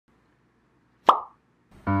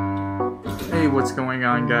what's going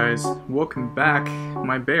on, guys? Welcome back,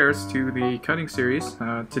 my bears, to the cutting series.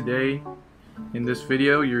 Today, in this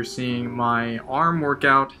video, you're seeing my arm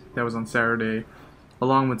workout that was on Saturday,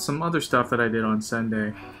 along with some other stuff that I did on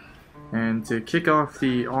Sunday. And to kick off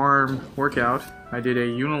the arm workout, I did a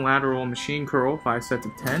unilateral machine curl, 5 sets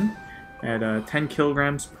of 10, at 10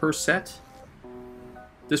 kilograms per set.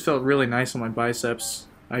 This felt really nice on my biceps.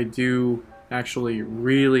 I do actually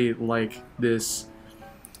really like this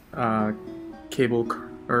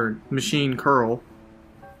machine curl.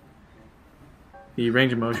 The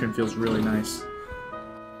range of motion feels really nice.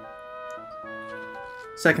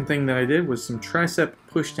 Second thing that I did was some tricep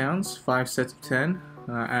pushdowns, 5 sets of 10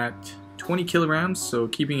 at 20 kilograms, so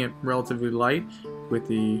keeping it relatively light with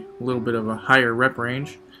a little bit of a higher rep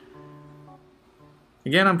range.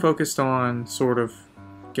 Again, I'm focused on sort of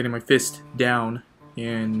getting my fist down.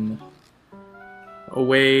 In a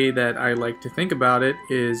way that I like to think about it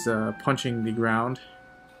is punching the ground.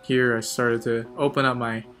 Here I started to open up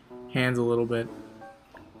my hands a little bit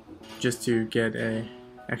just to get a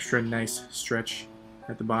extra nice stretch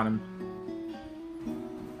at the bottom.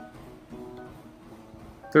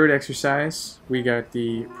 Third exercise, we got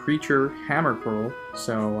the preacher hammer curl.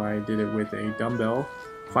 So I did it with a dumbbell,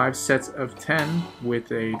 5 sets of 10 with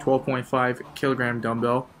a 12.5 kilogram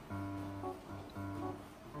dumbbell.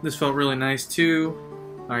 This felt really nice too.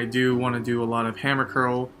 I do want to do a lot of hammer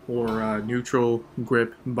curl or neutral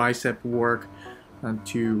grip bicep work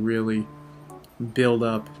to really build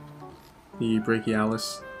up the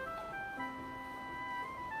brachialis.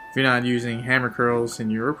 If you're not using hammer curls in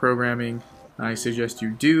your programming, I suggest you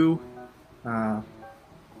do.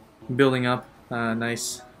 Building up a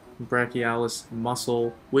nice brachialis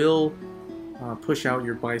muscle will push out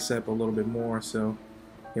your bicep a little bit more, so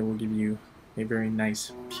it will give you a very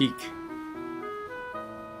nice peak.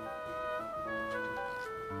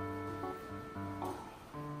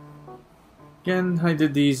 Again, I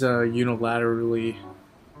did these unilaterally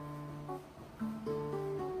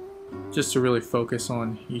just to really focus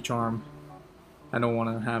on each arm. I don't want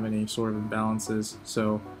to have any sort of imbalances,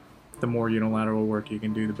 so the more unilateral work you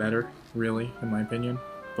can do, the better, really, in my opinion.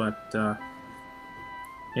 But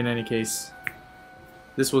in any case,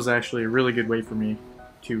 this was actually a really good way for me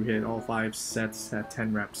to hit all 5 sets at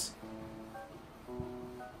 10 reps.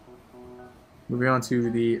 Moving on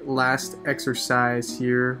to the last exercise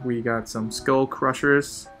here, we got some skull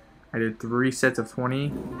crushers. I did 3 sets of 20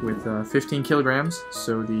 with 15 kilograms,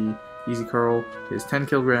 so the easy curl is 10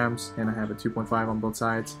 kilograms, and I have a 2.5 on both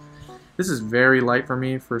sides. This is very light for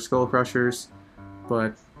me for skull crushers,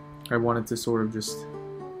 but I wanted to sort of just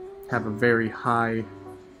have a very high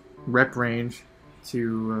rep range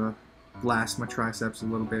to blast my triceps a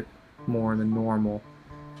little bit more than normal.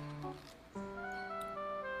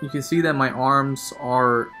 You can see that my arms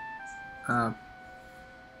are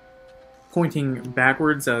pointing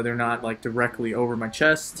backwards. They're not like directly over my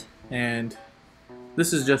chest, and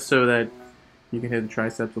this is just so that you can hit the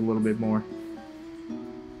triceps a little bit more.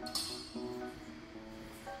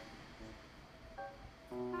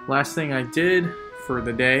 Last thing I did for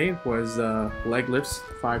the day was leg lifts,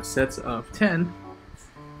 5 sets of 10.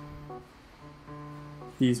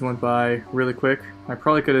 These went by really quick. I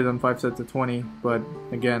probably could have done 5 sets of 20, but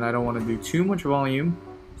again, I don't want to do too much volume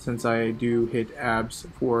since I do hit abs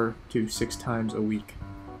 4 to 6 times a week.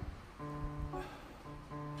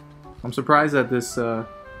 I'm surprised that this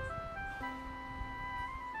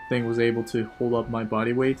thing was able to hold up my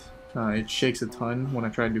body weight. It shakes a ton when I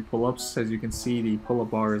try to do pull-ups. As you can see, the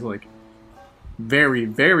pull-up bar is like very,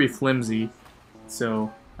 very flimsy.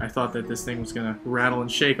 So I thought that this thing was gonna rattle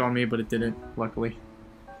and shake on me, but it didn't, luckily.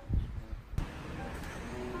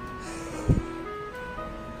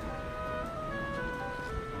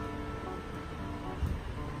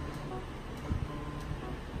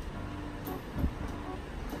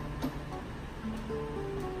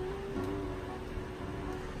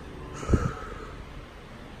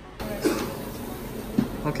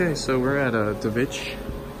 Okay, so we're at Davich.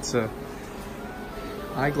 It's a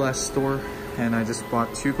eyeglass store, and I just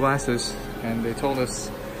bought 2 glasses, and they told us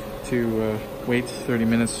to wait 30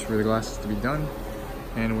 minutes for the glasses to be done,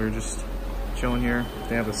 and we're just chilling here.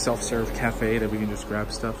 They have a self-serve cafe that we can just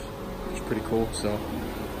grab stuff, which is pretty cool. So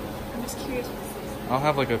I'm just curious. I'll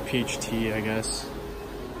have like a peach tea, I guess,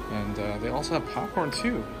 and they also have popcorn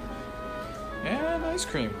too, and ice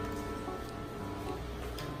cream.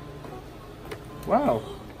 Wow.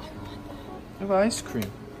 I have ice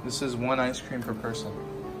cream. This is 1 ice cream per person.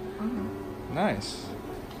 Oh. Nice.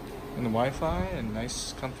 And the Wi-Fi and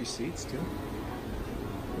nice comfy seats too.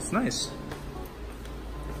 It's nice.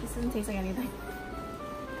 This doesn't taste like anything.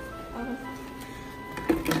 Oh.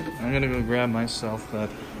 I'm gonna go grab myself that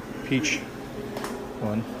peach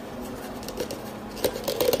one.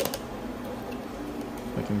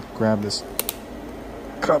 I can grab this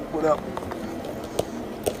cup without.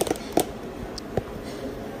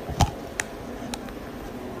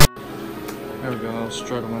 There we go, I was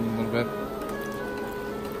struggling a little bit.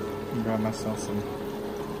 And grab myself some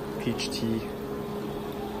peach tea.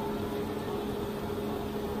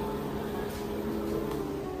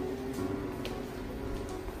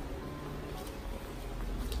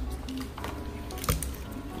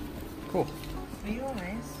 Cool. Are you on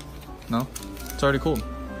ice? No, it's already cooled.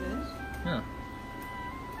 Oh, it is? Yeah.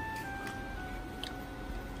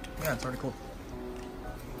 Yeah, it's already cooled.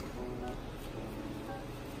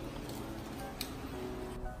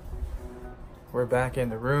 We're back in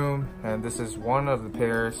the room, and this is one of the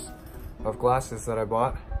pairs of glasses that I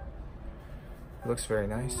bought. It looks very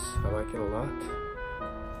nice. I like it a lot.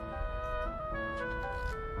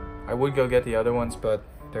 I would go get the other ones, but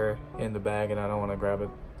they're in the bag and I don't want to grab it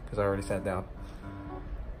because I already sat down.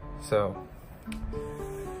 So,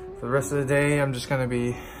 for the rest of the day, I'm just going to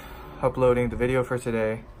be uploading the video for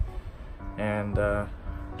today and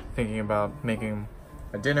thinking about making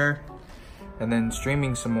a dinner and then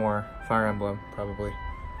streaming some more Fire Emblem, probably.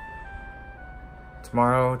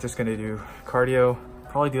 Tomorrow, just gonna do cardio,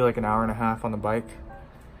 probably do like an hour and a half on the bike.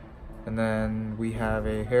 And then we have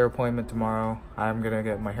a hair appointment tomorrow. I'm gonna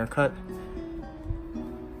get my hair cut.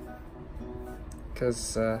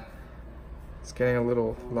 Cause it's getting a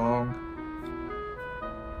little long.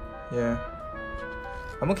 Yeah.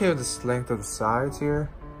 I'm okay with the length of the sides here,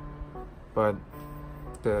 but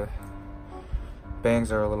the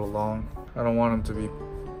bangs are a little long. I don't want them to be,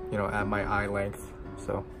 you know, at my eye length,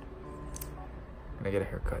 so I'm gonna get a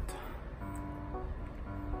haircut.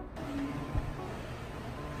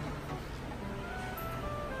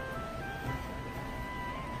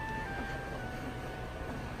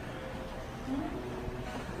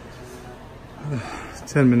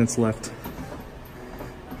 10 minutes left.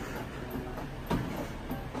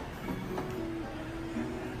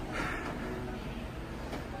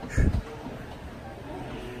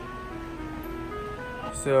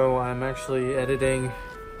 So I'm actually editing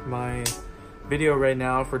my video right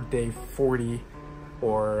now for day 40,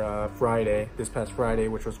 or Friday, this past Friday,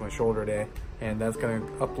 which was my shoulder day. And that's gonna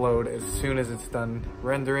upload as soon as it's done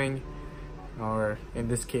rendering, or in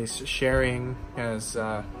this case, sharing, as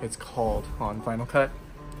it's called on Final Cut.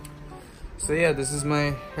 So yeah, this is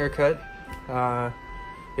my haircut.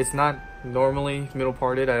 It's not normally middle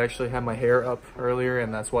parted. I actually had my hair up earlier,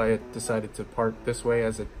 and that's why I decided to part this way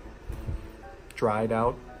as it dried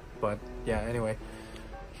out. But yeah, anyway,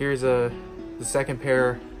 here's the second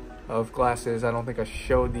pair of glasses. I don't think I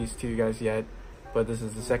showed these to you guys yet, but this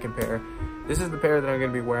is the second pair. This is the pair that I'm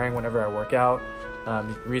going to be wearing whenever I work out.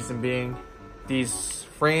 Reason being, these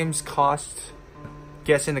frames cost,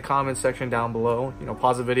 guess in the comments section down below. You know,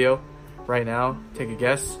 pause the video right now, take a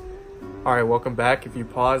guess. All right, welcome back. If you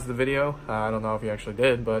paused the video, I don't know if you actually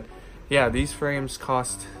did, but yeah, these frames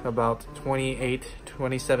cost about $28,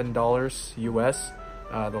 $27 US.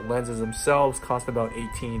 The lenses themselves cost about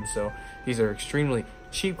 18, so these are extremely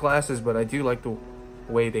cheap glasses, but I do like the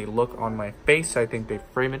way they look on my face. I think they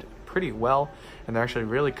frame it pretty well, and they're actually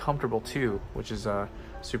really comfortable too, which is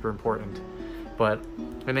super important. But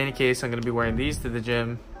in any case, I'm going to be wearing these to the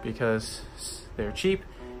gym because they're cheap,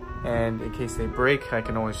 and in case they break, I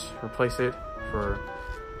can always replace it for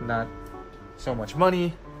not so much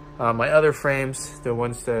money. My other frames, the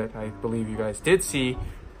ones that I believe you guys did see,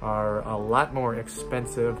 are a lot more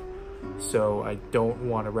expensive, so I don't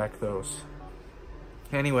want to wreck those.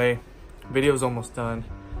 Anyway, video's almost done.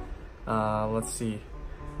 Let's see.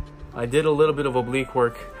 I did a little bit of oblique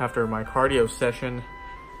work after my cardio session,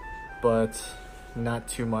 but not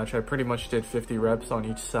too much. I pretty much did 50 reps on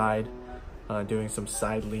each side, doing some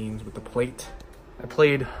side leans with the plate. I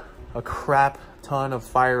played a crap ton of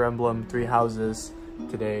Fire Emblem 3 Houses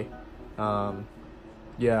today.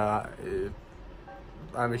 Yeah,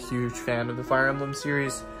 I'm a huge fan of the Fire Emblem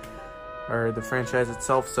series, or the franchise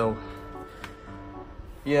itself, so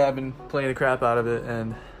yeah, I've been playing the crap out of it,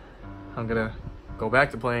 and I'm gonna go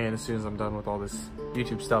back to playing it as soon as I'm done with all this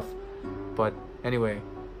YouTube stuff. But anyway,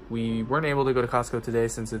 we weren't able to go to Costco today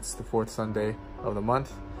since it's the 4th Sunday of the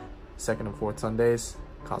month. 2nd and 4th Sundays,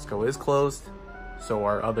 Costco is closed, so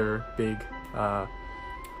our other big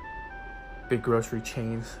grocery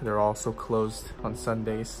chains, they're also closed on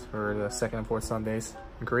Sundays, or the 2nd and 4th Sundays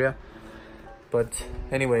in Korea. But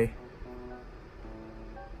anyway,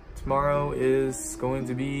 tomorrow is going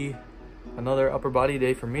to be another upper body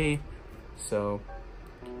day for me, so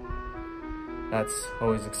that's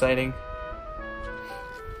always exciting.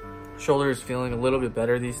 Shoulder is feeling a little bit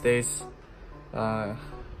better these days.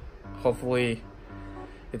 Hopefully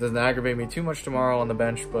it doesn't aggravate me too much tomorrow on the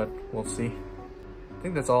bench, but we'll see. I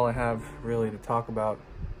think that's all I have really to talk about.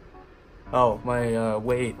 Oh, my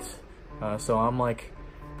weight. So I'm like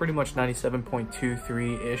pretty much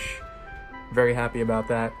 97.23-ish. Very happy about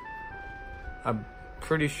that. I'm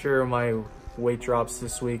pretty sure my weight drops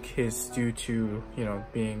this week is due to, you know,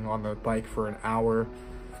 being on the bike for an hour.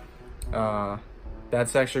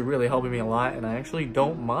 That's actually really helping me a lot, and I actually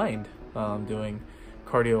don't mind doing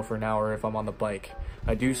cardio for an hour if I'm on the bike.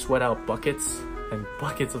 I do sweat out buckets and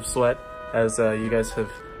buckets of sweat, as you guys have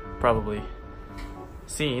probably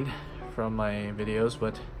seen from my videos,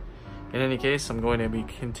 but in any case, I'm going to be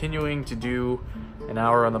continuing to do an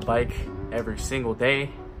hour on the bike every single day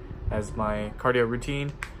as my cardio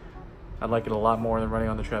routine. I like it a lot more than running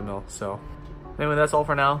on the treadmill. So anyway, that's all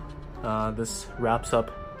for now. This wraps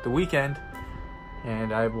up the weekend,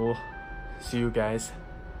 and I will see you guys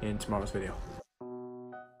in tomorrow's video.